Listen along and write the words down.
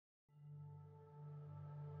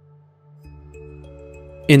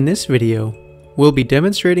In this video, we'll be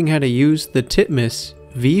demonstrating how to use the Titmus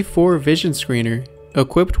V4 Vision Screener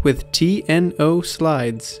equipped with TNO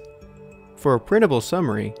slides. For a printable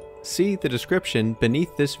summary, see the description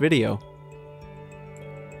beneath this video.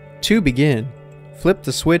 To begin, flip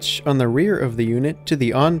the switch on the rear of the unit to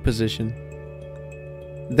the on position.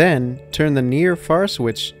 Then, turn the near far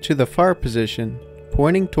switch to the far position,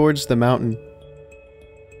 pointing towards the mountain.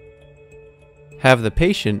 Have the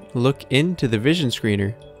patient look into the vision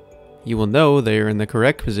screener. You will know they are in the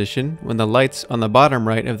correct position when the lights on the bottom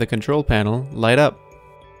right of the control panel light up.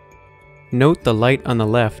 Note the light on the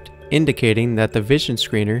left, indicating that the vision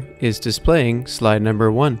screener is displaying slide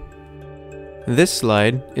number 1. This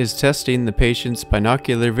slide is testing the patient's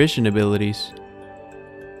binocular vision abilities.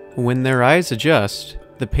 When their eyes adjust,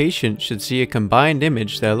 the patient should see a combined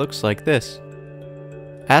image that looks like this.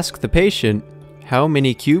 Ask the patient, how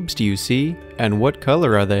many cubes do you see and what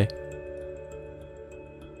color are they?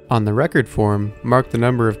 On the record form, mark the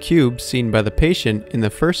number of cubes seen by the patient in the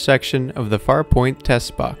first section of the far point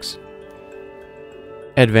test box.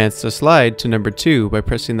 Advance the slide to number 2 by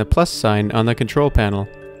pressing the plus sign on the control panel.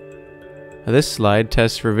 This slide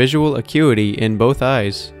tests for visual acuity in both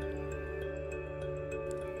eyes.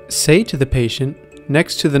 Say to the patient,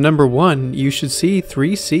 next to the number 1 you should see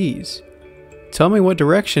 3 C's. Tell me what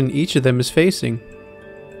direction each of them is facing.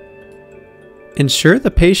 Ensure the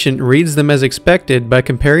patient reads them as expected by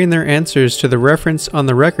comparing their answers to the reference on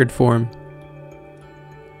the record form.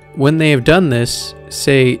 When they have done this,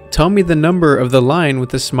 say, tell me the number of the line with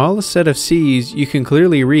the smallest set of C's you can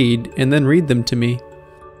clearly read, and then read them to me.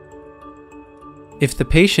 If the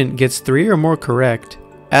patient gets 3 or more correct,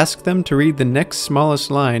 ask them to read the next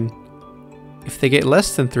smallest line. If they get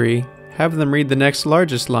less than 3, have them read the next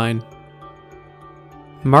largest line.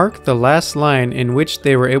 Mark the last line in which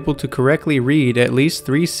they were able to correctly read at least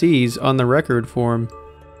 3 C's on the record form.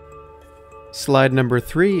 Slide number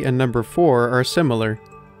 3 and number 4 are similar,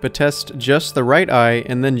 but test just the right eye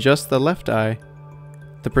and then just the left eye.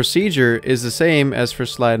 The procedure is the same as for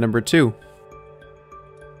slide number 2.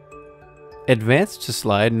 Advance to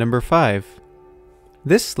slide number 5.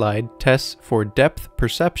 This slide tests for depth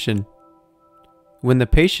perception. When the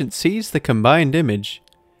patient sees the combined image,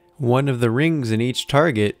 one of the rings in each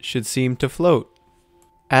target should seem to float.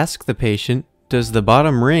 Ask the patient, does the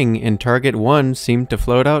bottom ring in target 1 seem to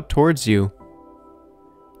float out towards you?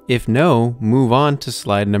 If no, move on to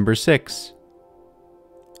slide number 6.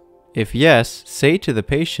 If yes, say to the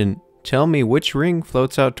patient, tell me which ring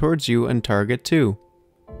floats out towards you in target 2.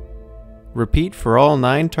 Repeat for all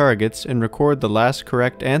 9 targets and record the last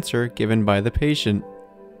correct answer given by the patient.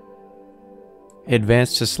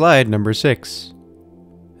 Advance to slide number 6.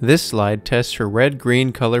 This slide tests for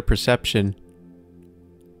red-green color perception.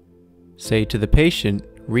 Say to the patient,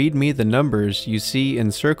 read me the numbers you see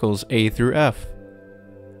in circles A through F.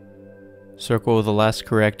 Circle the last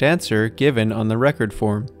correct answer given on the record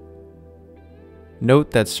form. Note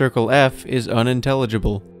that circle F is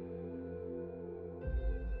unintelligible.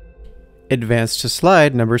 Advance to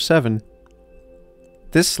slide number 7.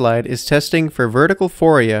 This slide is testing for vertical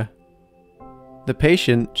phoria. The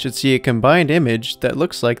patient should see a combined image that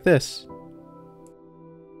looks like this.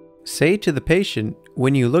 Say to the patient,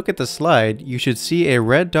 when you look at the slide, you should see a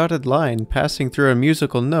red dotted line passing through a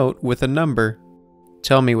musical note with a number.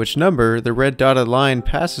 Tell me which number the red dotted line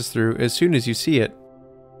passes through as soon as you see it.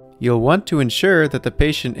 You'll want to ensure that the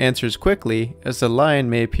patient answers quickly, as the line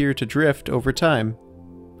may appear to drift over time.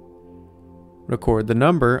 Record the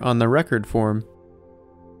number on the record form.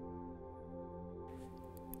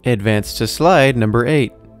 Advance to slide number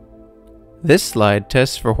 8. This slide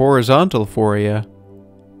tests for horizontal phoria.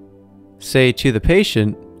 Say to the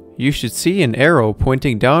patient, you should see an arrow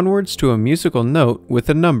pointing downwards to a musical note with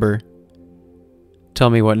a number. Tell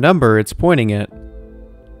me what number it's pointing at.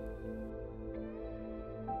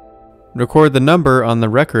 Record the number on the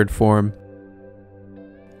record form.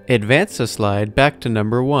 Advance the slide back to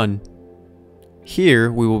number 1.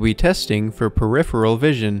 Here we will be testing for peripheral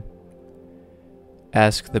vision.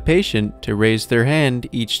 Ask the patient to raise their hand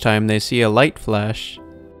each time they see a light flash.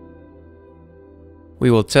 We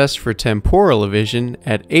will test for temporal vision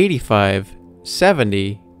at 85,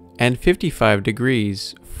 70, and 55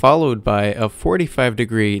 degrees, followed by a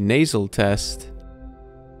 45-degree nasal test.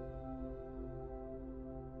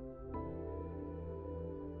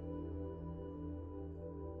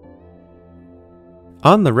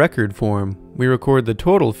 On the record form, we record the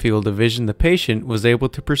total field of vision the patient was able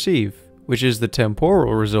to perceive, which is the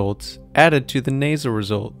temporal results added to the nasal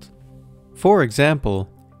result. For example,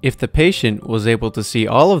 if the patient was able to see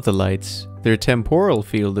all of the lights, their temporal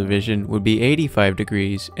field of vision would be 85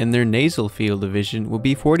 degrees and their nasal field of vision would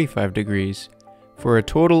be 45 degrees, for a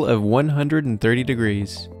total of 130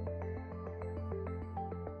 degrees.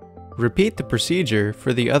 Repeat the procedure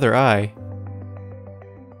for the other eye.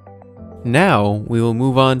 Now we will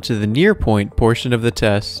move on to the near point portion of the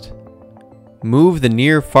test. Move the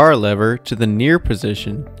near far lever to the near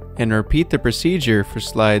position and repeat the procedure for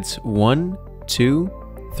slides 1,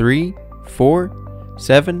 2, 3, 4,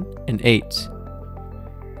 7, and 8.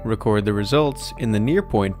 Record the results in the near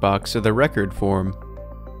point box of the record form.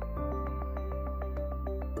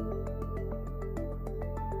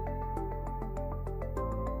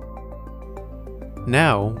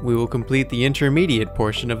 Now we will complete the intermediate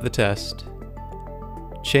portion of the test.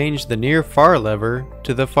 Change the near far lever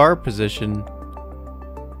to the far position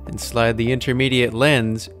and slide the intermediate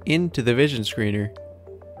lens into the vision screener.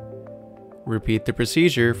 Repeat the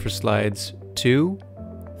procedure for slides 2,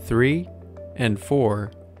 3, and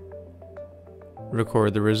 4.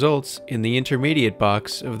 Record the results in the intermediate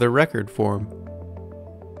box of the record form.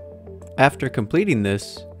 After completing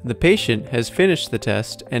this, the patient has finished the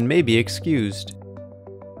test and may be excused.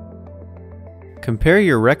 Compare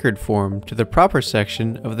your record form to the proper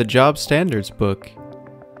section of the Job Standards book.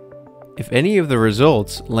 If any of the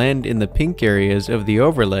results land in the pink areas of the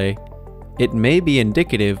overlay, it may be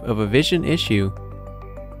indicative of a vision issue.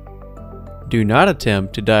 Do not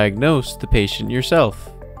attempt to diagnose the patient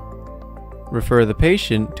yourself. Refer the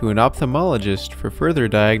patient to an ophthalmologist for further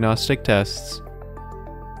diagnostic tests.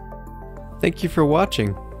 Thank you for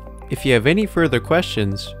watching. If you have any further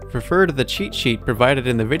questions, refer to the cheat sheet provided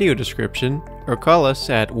in the video description or call us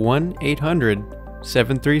at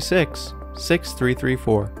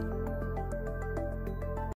 1-800-736-6334.